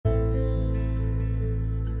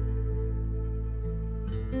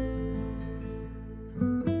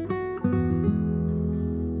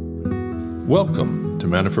Welcome to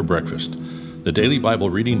Manna for Breakfast, the daily Bible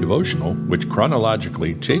reading devotional which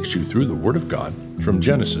chronologically takes you through the Word of God from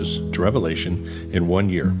Genesis to Revelation in 1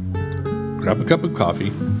 year. Grab a cup of coffee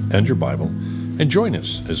and your Bible and join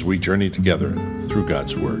us as we journey together through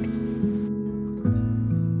God's Word.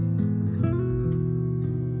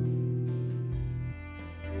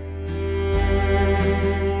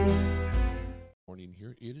 Morning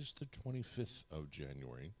here. It is the 25th of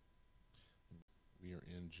January. We are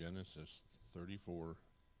in Genesis 34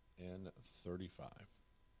 and 35.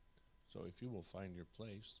 So if you will find your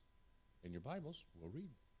place in your Bibles, we'll read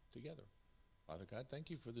together. Father God, thank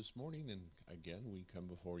you for this morning, and again we come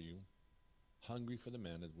before you hungry for the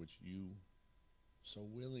manna which you so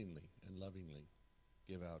willingly and lovingly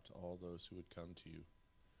give out to all those who would come to you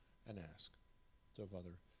and ask. So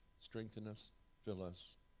Father, strengthen us, fill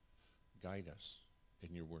us, guide us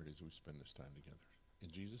in your word as we spend this time together.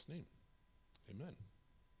 In Jesus' name, amen.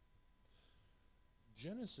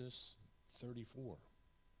 Genesis 34.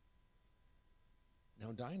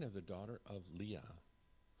 Now Dinah, the daughter of Leah,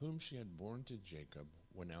 whom she had borne to Jacob,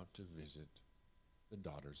 went out to visit the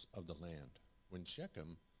daughters of the land. When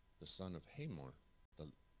Shechem, the son of Hamor, the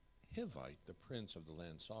Hivite, the prince of the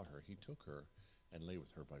land, saw her, he took her and lay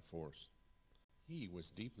with her by force. He was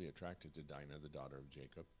deeply attracted to Dinah, the daughter of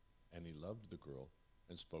Jacob, and he loved the girl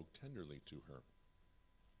and spoke tenderly to her.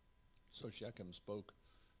 So Shechem spoke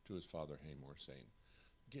to his father Hamor, saying,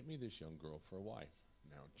 "Get me this young girl for a wife."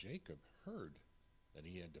 Now Jacob heard that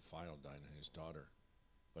he had defiled Dinah his daughter,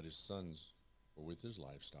 but his sons were with his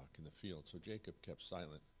livestock in the field. So Jacob kept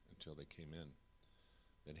silent until they came in.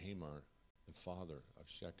 Then Hamor, the father of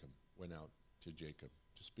Shechem, went out to Jacob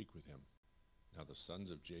to speak with him. Now the sons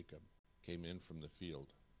of Jacob came in from the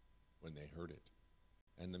field when they heard it,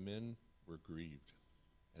 and the men were grieved,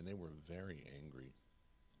 and they were very angry,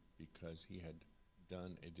 because he had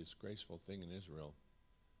done a disgraceful thing in Israel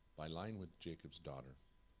by lying with Jacob's daughter.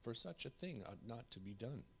 For such a thing ought not to be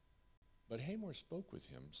done. But Hamor spoke with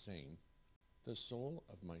him, saying, "The soul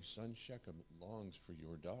of my son Shechem longs for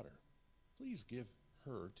your daughter. Please give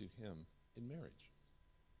her to him in marriage.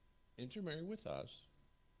 Intermarry with us,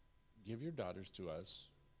 give your daughters to us,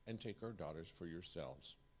 and take our daughters for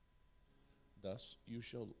yourselves. Thus you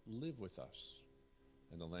shall live with us,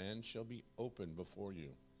 and the land shall be open before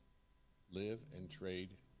you. Live and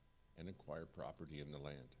trade and acquire property in the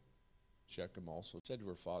land." Shechem also said to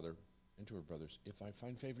her father and to her brothers, "If I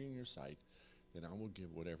find favor in your sight, then I will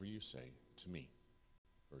give whatever you say to me."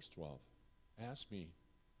 Verse 12. "Ask me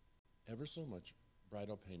ever so much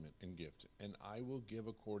bridal payment and gift, and I will give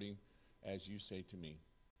according as you say to me,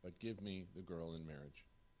 but give me the girl in marriage."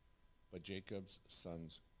 But Jacob's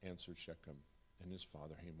sons answered Shechem and his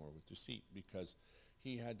father Hamor with deceit, because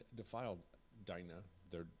he had defiled Dinah,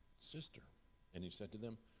 their sister. And he said to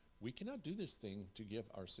them, "We cannot do this thing to give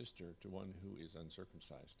our sister to one who is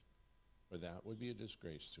uncircumcised, for that would be a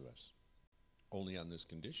disgrace to us. Only on this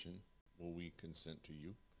condition will we consent to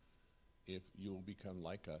you, if you will become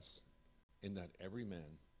like us, in that every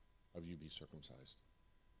man of you be circumcised.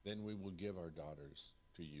 Then we will give our daughters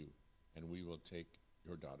to you, and we will take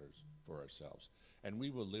your daughters for ourselves, and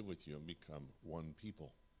we will live with you and become one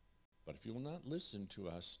people. But if you will not listen to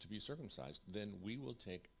us to be circumcised, then we will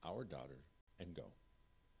take our daughter and go."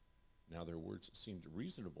 Now their words seemed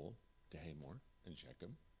reasonable to Hamor and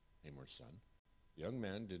Shechem, Hamor's son. The young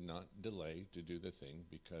man did not delay to do the thing,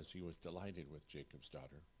 because he was delighted with Jacob's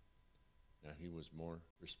daughter. Now he was more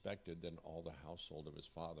respected than all the household of his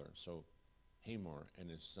father. So Hamor and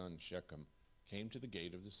his son Shechem came to the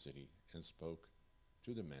gate of the city and spoke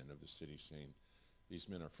to the men of the city, saying, "These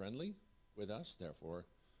men are friendly with us, therefore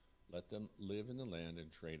let them live in the land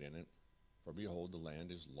and trade in it. For behold, the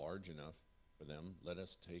land is large enough for them. Let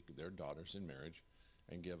us take their daughters in marriage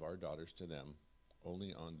and give our daughters to them.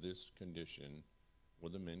 Only on this condition will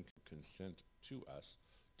the men consent to us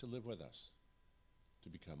to live with us, to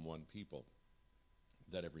become one people,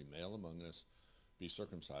 that every male among us be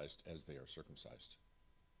circumcised as they are circumcised.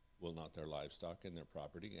 Will not their livestock and their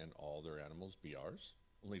property and all their animals be ours?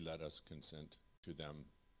 Only let us consent to them,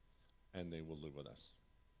 and they will live with us."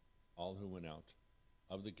 All who went out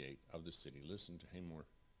of the gate of the city listened to Hamor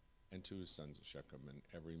and to his sons Shechem, and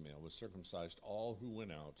every male was circumcised, all who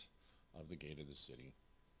went out of the gate of the city.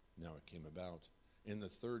 Now it came about in the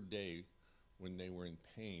third day, when they were in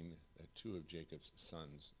pain, that two of Jacob's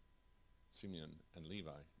sons, Simeon and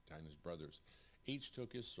Levi, Dinah's brothers, each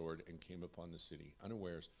took his sword and came upon the city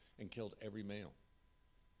unawares and killed every male.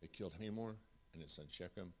 They killed Hamor and his son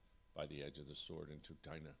Shechem by the edge of the sword, and took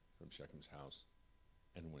Dinah from Shechem's house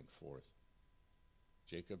and went forth.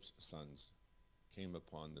 Jacob's sons came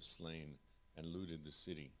upon the slain and looted the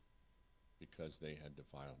city. because they had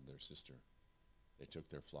defiled their sister. They took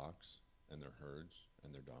their flocks and their herds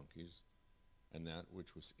and their donkeys, and that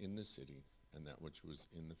which was in the city and that which was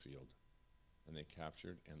in the field. And they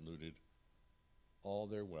captured and looted all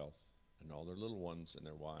their wealth, and all their little ones and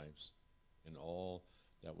their wives, and all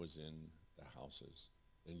that was in the houses.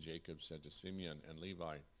 Then Jacob said to Simeon and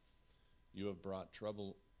Levi, "You have brought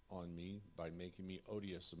trouble on me by making me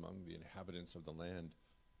odious among the inhabitants of the land,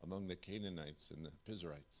 among the Canaanites and the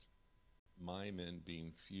Perizzites. My men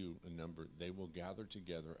being few in number, they will gather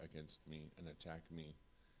together against me and attack me,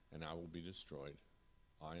 and I will be destroyed,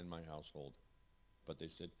 I and my household." But they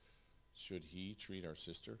said, "Should he treat our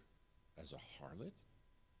sister as a harlot?"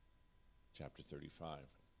 Chapter 35.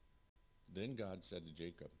 Then God said to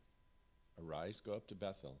Jacob, "Arise, go up to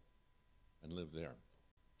Bethel, and live there,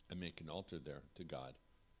 and make an altar there to God,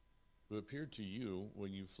 who appeared to you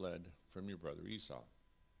when you fled from your brother Esau."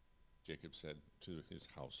 Jacob said to his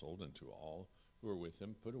household and to all who were with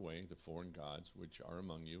him, "Put away the foreign gods which are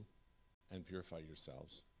among you, and purify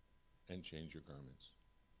yourselves, and change your garments.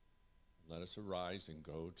 Let us arise and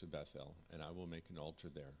go to Bethel, and I will make an altar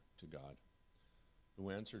there to God, who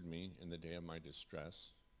answered me in the day of my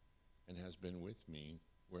distress, and has been with me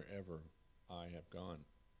wherever I have gone."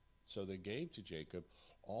 So they gave to Jacob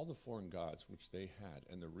all the foreign gods which they had,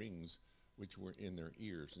 and the rings which were in their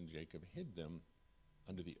ears, and Jacob hid them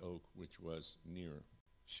under the oak which was near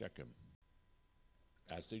Shechem.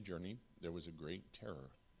 As they journeyed, there was a great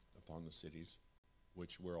terror upon the cities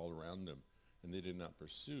which were all around them, and they did not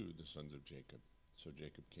pursue the sons of Jacob. So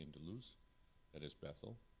Jacob came to Luz, that is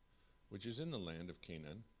Bethel, which is in the land of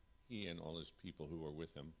Canaan, he and all his people who were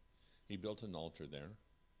with him. He built an altar there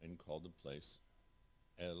and called the place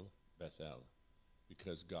El Bethel,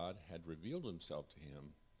 because God had revealed himself to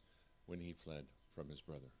him when he fled from his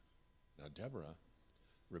brother. Now Deborah,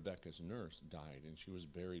 Rebekah's nurse, died, and she was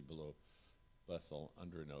buried below Bethel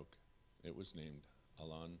under an oak. It was named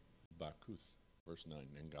Alon Bakuth. Verse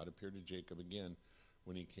 9, and God appeared to Jacob again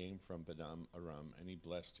when he came from Padan Aram, and he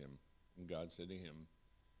blessed him. And God said to him,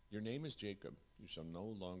 "Your name is Jacob. You shall no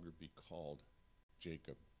longer be called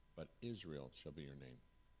Jacob, but Israel shall be your name."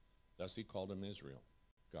 Thus he called him Israel.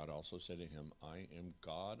 God also said to him, "I am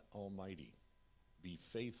God Almighty. Be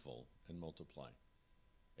faithful and multiply.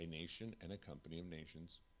 A nation and a company of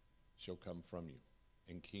nations shall come from you,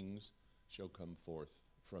 and kings shall come forth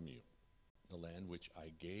from you. The land which I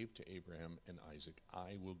gave to Abraham and Isaac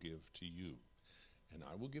I will give to you, and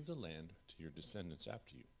I will give the land to your descendants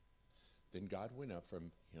after you." Then God went up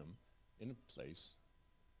from him in a place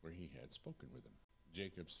where he had spoken with him.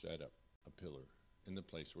 Jacob set up a pillar in the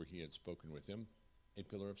place where he had spoken with him, a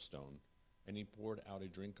pillar of stone, and he poured out a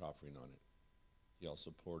drink offering on it. He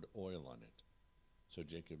also poured oil on it. So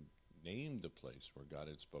Jacob named the place where God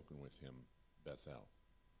had spoken with him Bethel.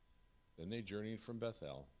 Then they journeyed from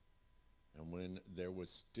Bethel, and when there was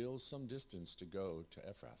still some distance to go to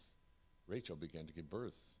Ephrath, Rachel began to give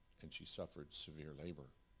birth, and she suffered severe labor.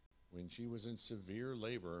 When she was in severe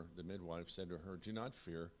labor, the midwife said to her, "Do not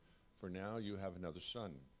fear, for now you have another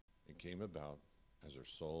son." It came about, as her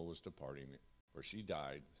soul was departing, for she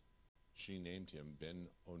died, she named him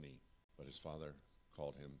Ben-Oni, but his father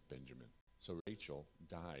called him Benjamin. So Rachel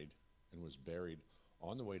died and was buried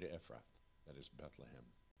on the way to Ephrath, that is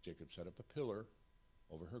Bethlehem. Jacob set up a pillar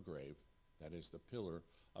over her grave, that is the pillar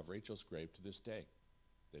of Rachel's grave to this day.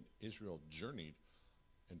 Then Israel journeyed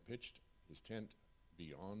and pitched his tent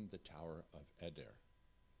beyond the tower of Eder.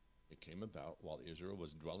 It came about while Israel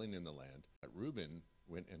was dwelling in the land that Reuben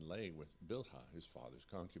went and lay with Bilhah, his father's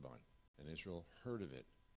concubine. And Israel heard of it.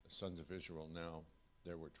 The sons of Israel now,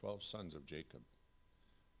 there were 12 sons of Jacob.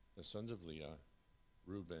 The sons of Leah,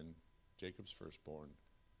 Reuben, Jacob's firstborn,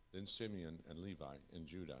 then Simeon and Levi and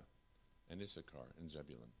Judah, and Issachar and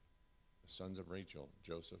Zebulun. The sons of Rachel,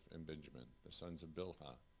 Joseph and Benjamin. The sons of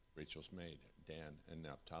Bilhah, Rachel's maid, Dan and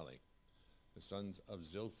Naphtali. The sons of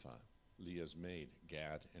Zilpah, Leah's maid,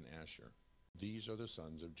 Gad and Asher. These are the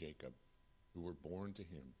sons of Jacob, who were born to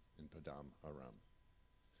him in Padan Aram.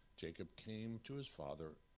 Jacob came to his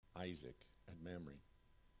father Isaac at Mamre,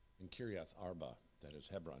 in Kiriath Arba, that is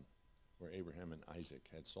Hebron, where Abraham and Isaac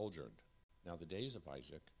had sojourned. Now the days of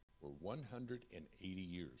Isaac were 180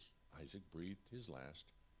 years. Isaac breathed his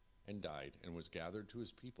last and died, and was gathered to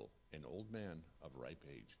his people, an old man of ripe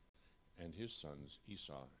age, and his sons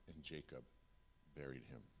Esau and Jacob buried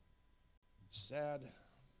him. Sad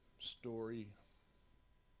story,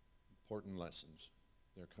 important lessons.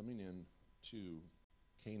 They're coming in to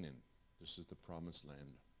Canaan. This is the promised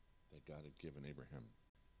land that God had given Abraham.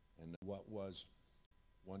 And what was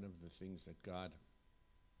one of the things that God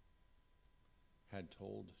had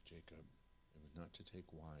told Jacob, it was not to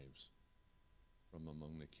take wives from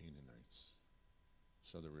among the Canaanites.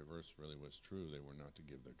 So the reverse really was true. They were not to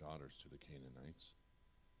give their daughters to the Canaanites.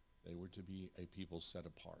 They were to be a people set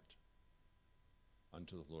apart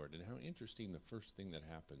unto the Lord. And how interesting, the first thing that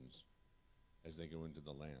happens as they go into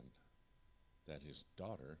the land, that his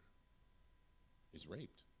daughter is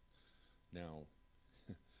raped. Now,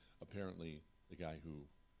 apparently the guy who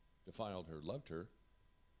defiled her loved her,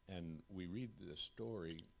 and we read the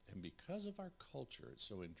story, and because of our culture, it's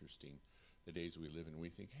so interesting, the days we live in, we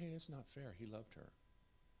think, hey, it's not fair, he loved her.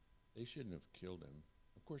 They shouldn't have killed him.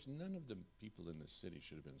 Of course, none of the people in the city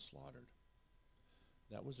should have been slaughtered.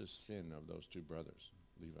 That was a sin of those two brothers,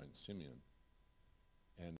 Levi and Simeon,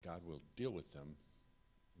 and God will deal with them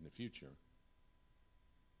in the future.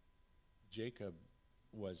 Jacob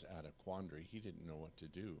was at a quandary. He didn't know what to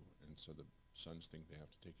do, and so the sons think they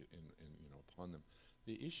have to take it in upon them.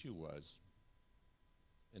 The issue was,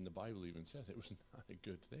 and the Bible even says it was not a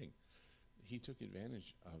good thing. He took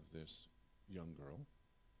advantage of this young girl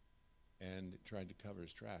and tried to cover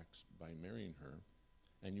his tracks by marrying her,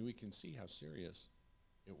 and we can see how serious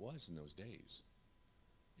it was in those days.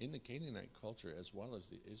 In the Canaanite culture, as well as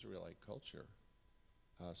the Israelite culture,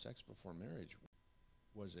 sex before marriage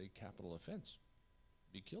was a capital offense.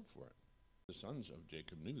 Be killed for it. The sons of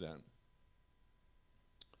Jacob knew that.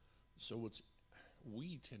 So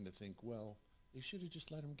we tend to think, well, they should have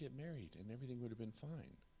just let him get married and everything would have been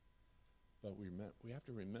fine. But we have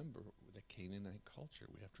to remember the Canaanite culture.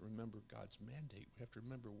 We have to remember God's mandate. We have to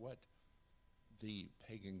remember what the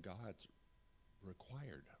pagan gods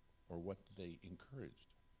required, or what they encouraged,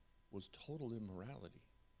 was total immorality,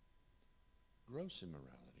 gross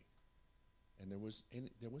immorality. And there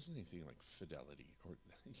wasn't anything like fidelity, or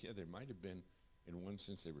yeah, there might have been, in one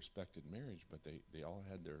sense they respected marriage, but they all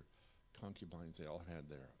had their concubines, they all had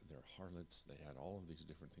their harlots, they had all of these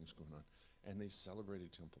different things going on, and they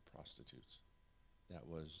celebrated temple prostitutes. That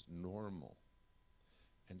was normal.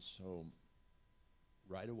 And so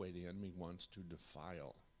right away the enemy wants to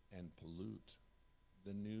defile and pollute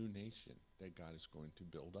the new nation that God is going to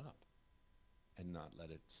build up and not let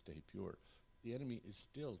it stay pure. The enemy is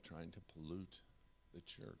still trying to pollute the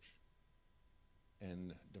church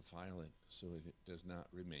and defile it so it does not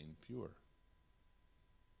remain pure.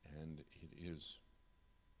 And it is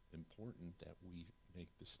important that we make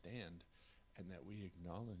the stand and that we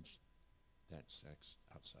acknowledge that sex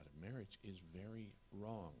outside of marriage is very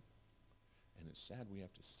wrong. And it's sad we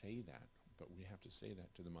have to say that, but we have to say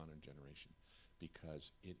that to the modern generation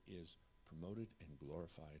because it is promoted and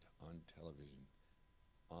glorified on television,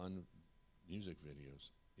 on music videos,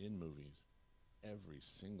 in movies, every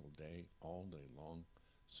single day, all day long.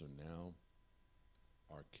 So now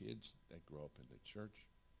our kids that grow up in the church,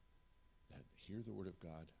 that hear the word of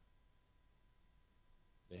God,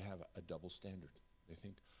 they have a double standard. They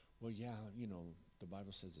think, well, yeah, the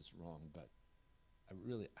Bible says it's wrong, but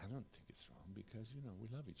I don't think it's wrong because, we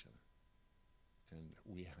love each other. And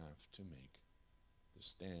we have to make the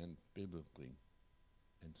stand biblically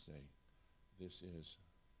and say, this is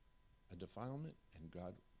a defilement, and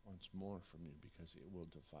God wants more from you because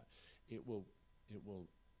it will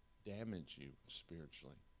damage you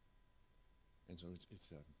spiritually. And so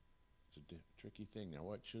it's a tricky thing. Now,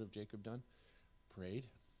 what should have Jacob done? Prayed.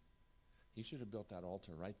 He should have built that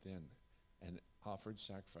altar right then and offered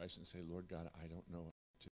sacrifice and say, Lord God, I don't know what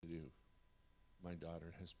to do. My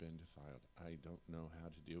daughter has been defiled. I don't know how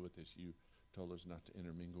to deal with this. You told us not to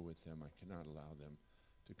intermingle with them. I cannot allow them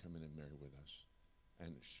to come in and marry with us.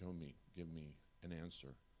 And give me an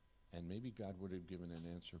answer. And maybe God would have given an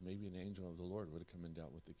answer. Maybe an angel of the Lord would have come and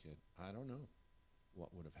dealt with the kid. I don't know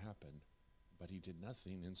what would have happened, but he did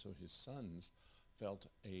nothing. And so his sons felt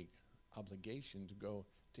a obligation to go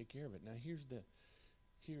take care of it. Now here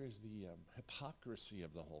is the hypocrisy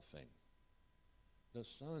of the whole thing. The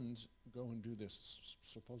sons go and do this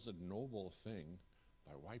supposed noble thing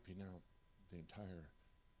by wiping out the entire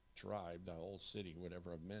tribe, the whole city,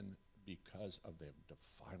 whatever, of men, because of the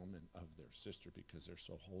defilement of their sister, because they're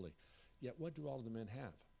so holy. Yet what do all of the men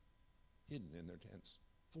have hidden in their tents?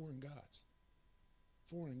 Foreign gods.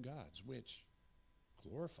 Foreign gods which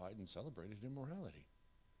glorified and celebrated immorality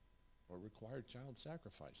or required child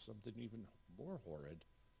sacrifice, something even more horrid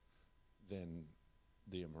than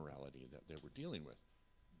the immorality that they were dealing with.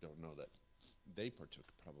 Don't know that they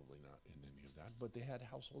partook, probably not in any of that, but they had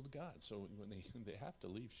household gods. So when they have to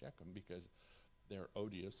leave Shechem because they're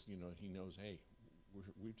odious, he knows, hey,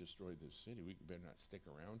 we've destroyed this city. We better not stick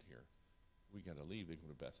around here. We got to leave. They go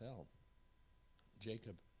to Bethel.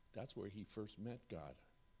 Jacob, that's where he first met God,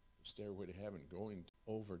 the stairway to heaven, going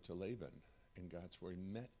over to Laban. And that's where he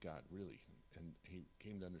met God, really. And he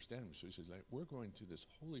came to understand him. So he says, we're going to this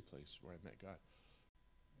holy place where I met God.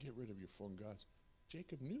 get rid of your foreign gods.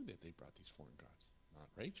 Jacob knew that they brought these foreign gods. Not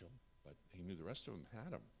Rachel, but he knew the rest of them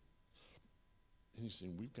had them. And he's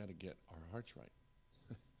saying, we've got to get our hearts right.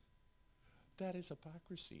 That is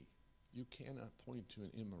hypocrisy. You cannot point to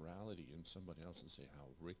an immorality in somebody else and say how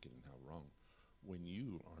wicked and how wrong when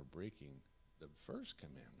you are breaking the first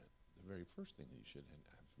commandment, the very first thing that you should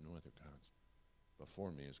have no other gods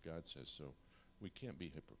before me, as God says. So we can't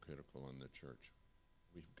be hypocritical in the church.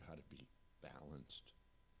 We've got to be balanced.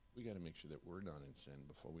 We got to make sure that we're not in sin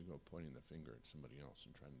before we go pointing the finger at somebody else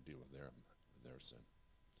and trying to deal with their sin.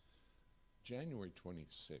 January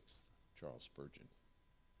 26th, Charles Spurgeon.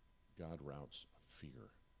 God routs fear.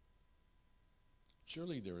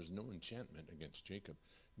 Surely there is no enchantment against Jacob,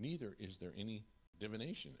 neither is there any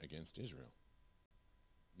divination against Israel.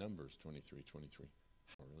 Numbers 23:23.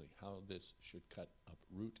 How this should cut up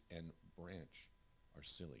root and branch are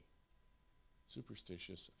silly,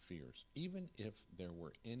 superstitious fears, even if there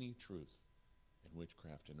were any truth in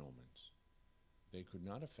witchcraft and omens. They could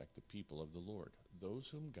not affect the people of the Lord. Those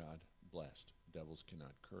whom God blessed, devils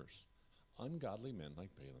cannot curse. Ungodly men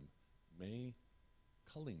like Balaam may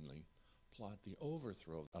cunningly plot the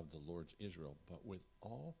overthrow of the Lord's Israel, but with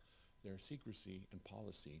all their secrecy and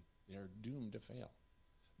policy, they are doomed to fail.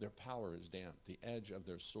 Their power is damped. The edge of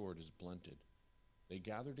their sword is blunted. They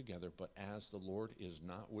gather together, but as the Lord is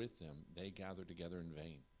not with them, they gather together in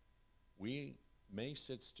vain. We may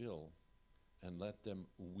sit still and let them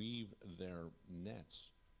weave their nets,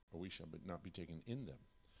 or we shall not be taken in them.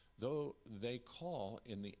 Though they call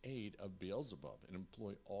in the aid of Beelzebub and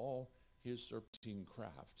employ all his serpentine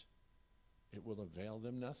craft, it will avail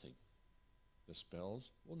them nothing. The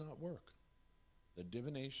spells will not work. The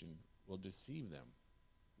divination will deceive them.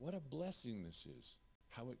 What a blessing this is.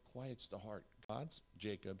 How it quiets the heart.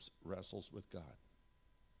 Jacob's wrestles with God.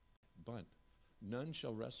 But none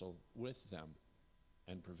shall wrestle with them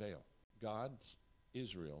and prevail. God's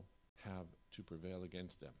Israel have to prevail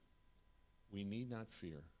against them. We need not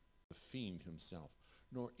fear the fiend himself,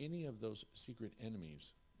 nor any of those secret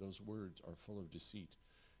enemies. Those words are full of deceit,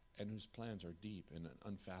 and whose plans are deep and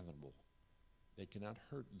unfathomable. They cannot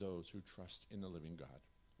hurt those who trust in the living God.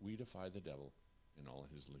 We defy the devil and all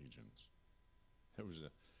his legions.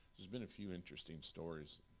 There's been a few interesting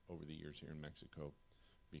stories over the years here in Mexico,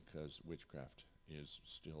 because witchcraft is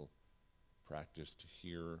still practiced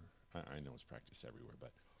here. I know it's practiced everywhere,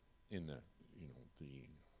 but in the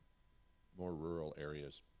more rural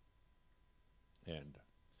areas, and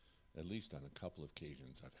at least on a couple of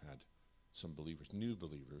occasions, I've had some believers, new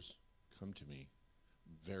believers, come to me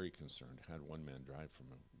very concerned. Had one man drive from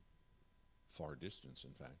a far distance,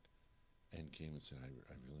 in fact, and came and said,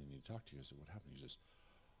 I really need to talk to you. I said, what happened? He says,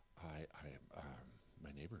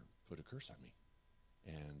 my neighbor put a curse on me,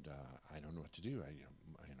 and I don't know what to do. I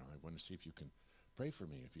want to see if you can pray for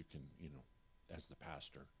me, if you can, as the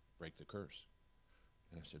pastor, break the curse.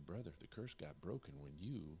 And I said, brother, the curse got broken when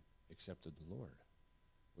you accepted the Lord,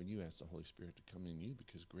 when you asked the Holy Spirit to come in you,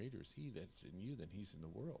 because greater is he that's in you than he's in the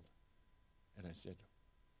world. And I said,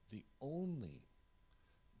 the only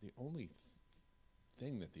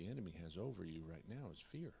thing that the enemy has over you right now is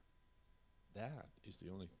fear. That is the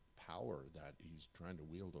only power that he's trying to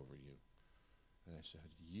wield over you. And I said,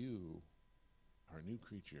 you are a new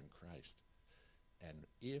creature in Christ. And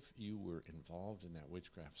if you were involved in that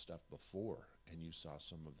witchcraft stuff before and you saw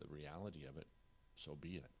some of the reality of it, so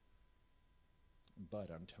be it. But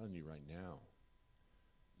I'm telling you right now,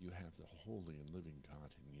 you have the holy and living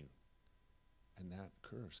God in you. And that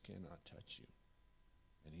curse cannot touch you.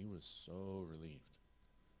 And he was so relieved.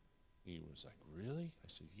 He was like, really? I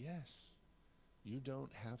said, yes. You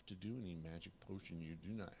don't have to do any magic potion. You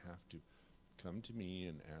do not have to come to me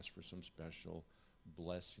and ask for some special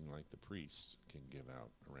blessing like the priests can give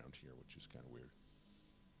out around here, which is kind of weird.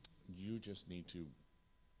 You just need to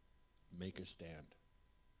make a stand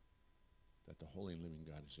that the holy and living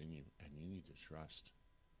God is in you, and you need to trust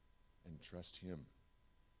him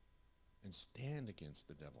and stand against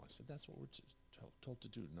the devil. I said, that's what we're told to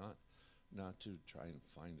do, not to try and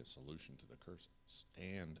find a solution to the curse.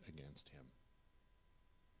 Stand against him.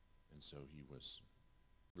 And so he was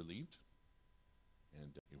relieved,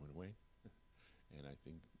 and he went away. And I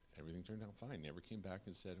think everything turned out fine. Never came back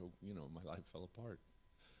and said, oh, my life fell apart.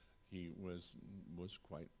 He was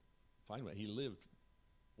quite fine. He lived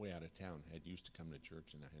way out of town, had used to come to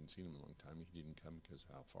church, and I hadn't seen him in a long time. He didn't come because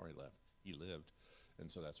of how far he left. He lived, and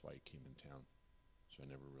so that's why he came in town. So I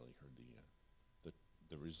never really heard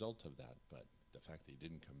the result of that, but the fact that he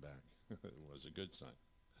didn't come back was a good sign.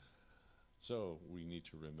 So we need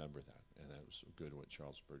to remember that, and that was good what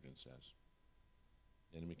Charles Spurgeon says.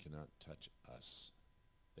 The enemy cannot touch us.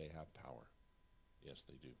 They have power. Yes,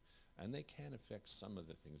 they do. And they can affect some of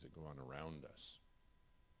the things that go on around us.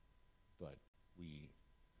 But we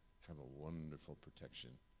have a wonderful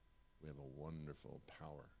protection. We have a wonderful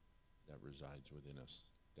power that resides within us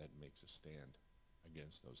that makes us stand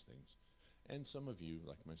against those things. And some of you,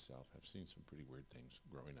 like myself, have seen some pretty weird things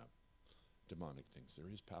growing up, demonic things.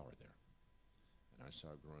 There is power there. And I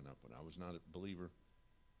saw it growing up when I was not a believer,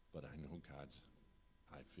 but I know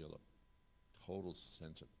I feel a total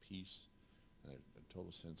sense of peace and a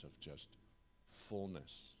total sense of just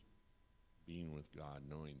fullness being with God,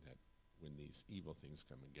 knowing that when these evil things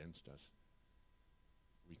come against us,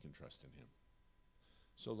 we can trust in him.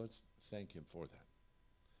 So let's thank him for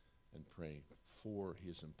that and pray for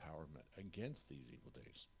his empowerment against these evil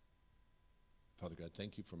days. Father God,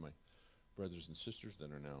 thank you for my brothers and sisters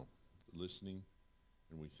that are now listening,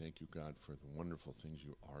 and we thank you, God, for the wonderful things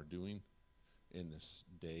you are doing in this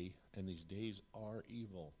day. And these days are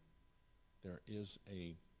evil. There is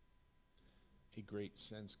a great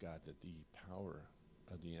sense, God, that the power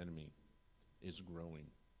of the enemy is growing,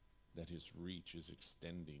 that his reach is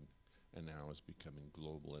extending, and now is becoming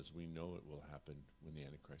global, as we know it will happen when the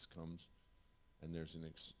Antichrist comes. And there's an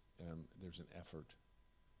effort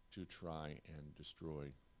to try and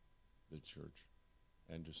destroy the church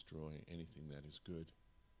and destroy anything that is good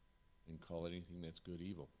and call anything that's good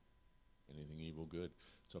evil, anything evil good.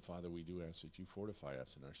 So, Father, we do ask that you fortify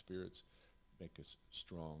us in our spirits, make us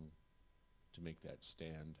strong to make that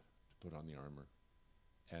stand, to put on the armor,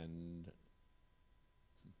 and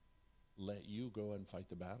let you go and fight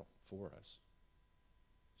the battle for us.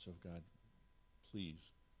 So, God,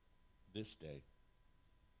 please, this day,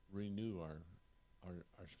 renew our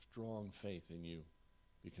strong faith in you,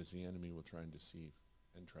 because the enemy will try and deceive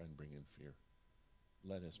and try and bring in fear.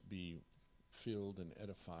 Let us be filled and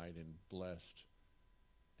edified and blessed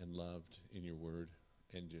and loved in your word,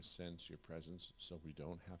 and just sense your presence so we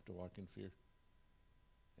don't have to walk in fear.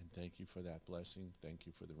 And thank you for that blessing. Thank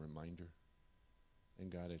you for the reminder.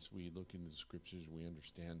 And God, as we look into the scriptures, we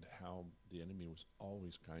understand how the enemy was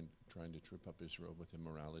always trying to trip up Israel with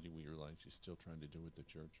immorality. We realize he's still trying to do it with the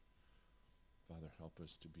church. Father, help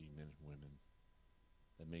us to be men and women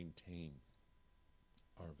that maintain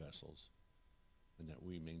our vessels, and that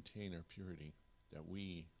we maintain our purity, that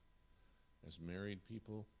we, as married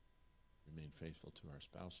people, remain faithful to our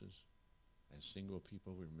spouses. As single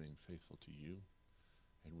people, we remain faithful to you.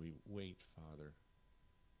 And we wait, Father,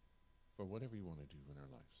 for whatever you want to do in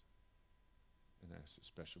our lives. And ask a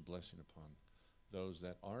special blessing upon those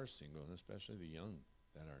that are single, and especially the young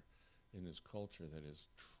that are in this culture that is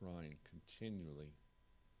trying continually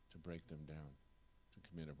to break them down, to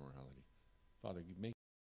commit immorality. Father, make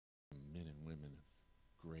men and women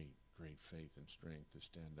of great, great faith and strength to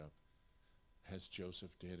stand up, as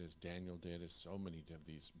Joseph did, as Daniel did, as so many of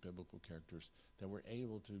these biblical characters that were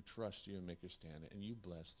able to trust you and make a stand. And you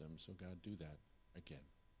bless them. So, God, do that again.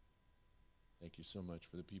 Thank you so much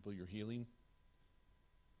for the people you're healing.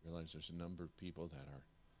 Realize there's a number of people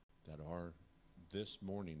that are this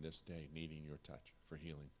morning, this day, needing your touch for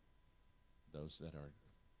healing. Those that are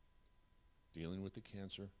dealing with the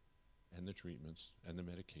cancer and the treatments and the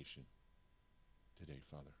medication today,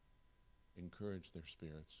 Father. Encourage their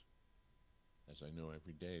spirits, as I know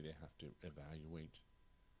every day they have to evaluate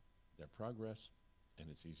their progress, and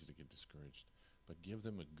it's easy to get discouraged. But give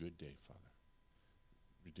them a good day, Father.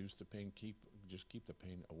 Reduce the pain, just keep the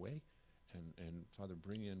pain away, and Father,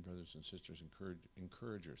 bring in brothers and sisters,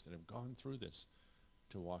 encouragers that have gone through this,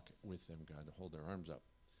 to walk with them, God, to hold their arms up.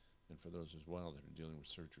 And for those as well that are dealing with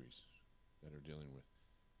surgeries, that are dealing with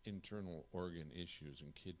internal organ issues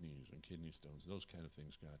and kidney stones, those kind of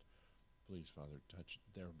things, God, please, Father, touch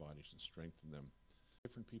their bodies and strengthen them.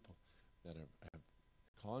 Different people that have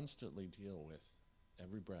constantly deal with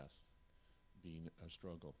every breath being a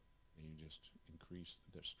struggle. And you just increase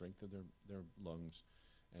the strength of their lungs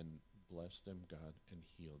and bless them, God, and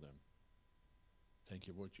heal them. Thank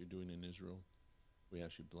you for what you're doing in Israel. We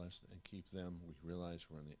ask you bless and keep them. We realize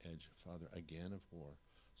we're on the edge, Father, again of war,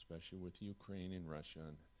 especially with Ukraine and Russia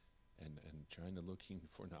and China looking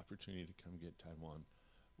for an opportunity to come get Taiwan.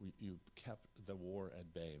 You kept the war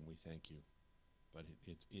at bay, and we thank you. But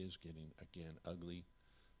it is getting, again, ugly.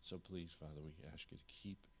 So please, Father, we ask you to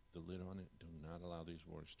keep the lid on it. Do not allow these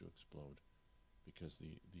wars to explode, because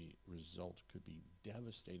the result could be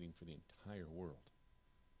devastating for the entire world.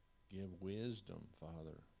 Give wisdom,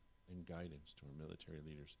 Father, and guidance to our military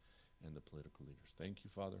leaders and the political leaders. Thank you,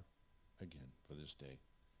 Father, again, for this day.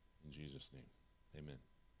 In Jesus' name, amen.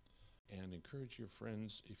 And encourage your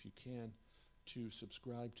friends, if you can, to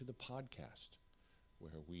subscribe to the podcast,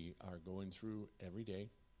 where we are going through every day,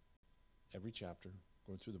 every chapter,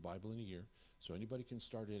 going through the Bible in a year. So anybody can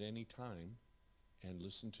start at any time and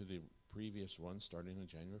listen to the previous one starting on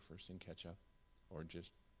January 1st and catch up, or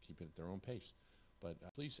just keep it at their own pace. But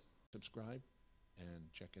please subscribe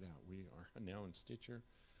and check it out. We are now in Stitcher,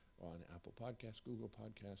 on Apple Podcast, Google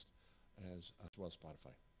Podcast, as well as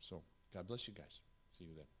Spotify. So God bless you guys. See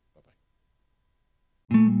you then. Bye-bye.